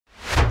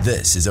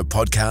This is a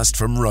podcast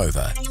from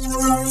Rover.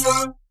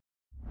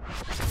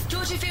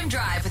 George FM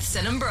Drive with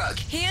Sin and Brooke.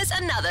 Here's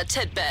another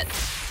tidbit.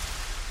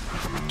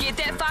 Get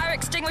that fire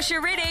extinguisher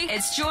ready.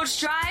 It's George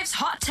Drive's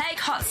Hot Take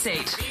Hot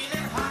Seat.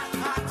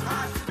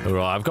 All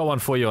right, I've got one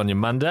for you on your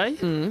Monday.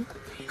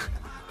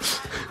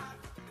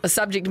 A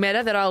subject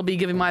matter that I'll be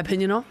giving my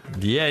opinion on.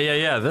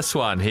 Yeah. This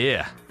one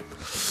here.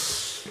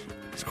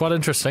 It's quite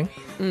interesting.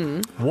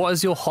 What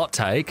is your hot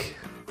take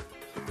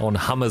on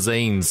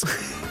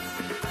Hummmmmezines?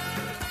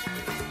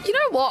 You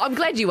know what? I'm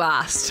glad you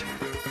asked.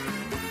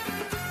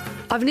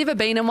 I've never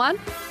been in one,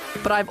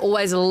 but I've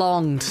always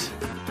longed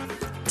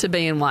to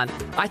be in one.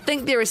 I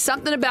think there is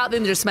something about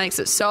them that just makes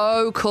it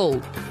so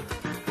cool.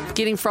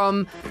 Getting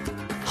from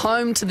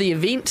home to the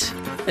event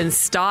in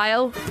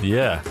style.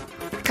 Yeah.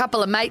 A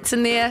couple of mates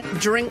in there,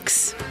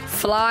 drinks,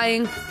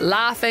 flying,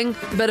 laughing,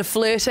 a bit of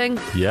flirting.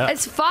 Yeah.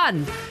 It's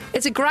fun.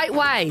 It's a great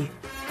way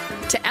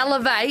to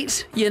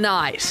elevate your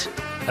night.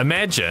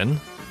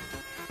 Imagine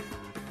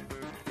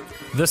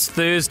this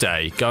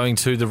Thursday going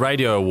to the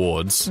Radio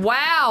Awards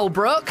Wow,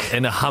 Brooke.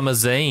 in a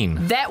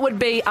Hummmemmezine. That would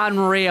be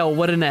unreal,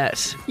 wouldn't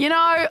it? You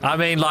know, I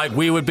mean, like,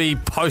 we would be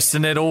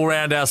posting it all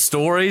around our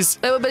stories.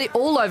 it would be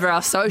all over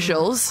our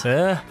socials.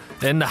 Yeah.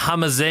 In the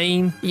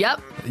Hummmezine.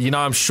 Yep. You know,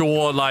 I'm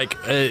sure, like,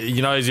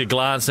 as you're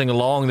glancing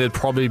along, there'd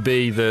probably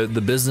be the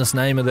business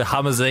name of the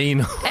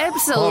Hummmezine.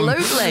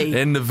 Absolutely.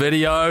 In the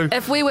video.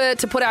 If we were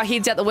to put our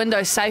heads out the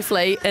window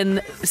safely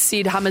in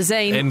said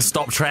Hummmezine And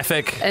stop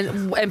traffic.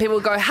 and people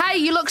would go, hey,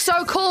 you look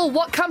so cool.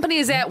 What company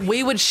is that?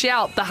 We would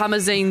shout the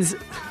Hummezine's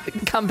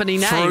company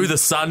name. Through the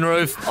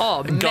sunroof.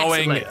 Oh,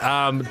 going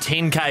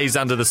massively.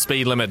 10Ks under the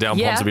speed limit down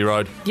Ponsonby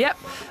Road. Yep.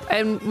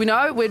 And,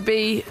 we'd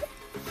be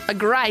a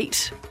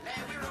great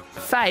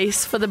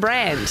face for the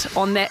brand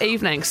on that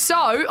evening. So,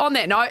 on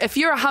that note, if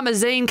you're a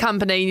Hummmezine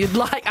company and you'd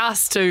like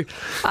us to do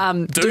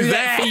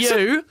that for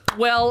you,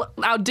 well,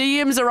 our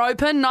DMs are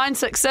open,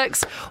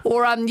 966,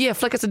 or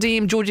flick us a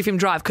DM, George FM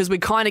Drive, because we're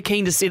kind of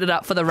keen to set it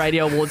up for the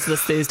Radio Awards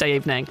this Thursday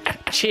evening.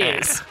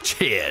 Cheers.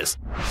 Cheers.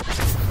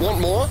 Want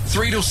more?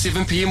 3 till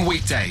 7 p.m.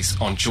 weekdays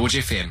on George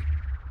FM.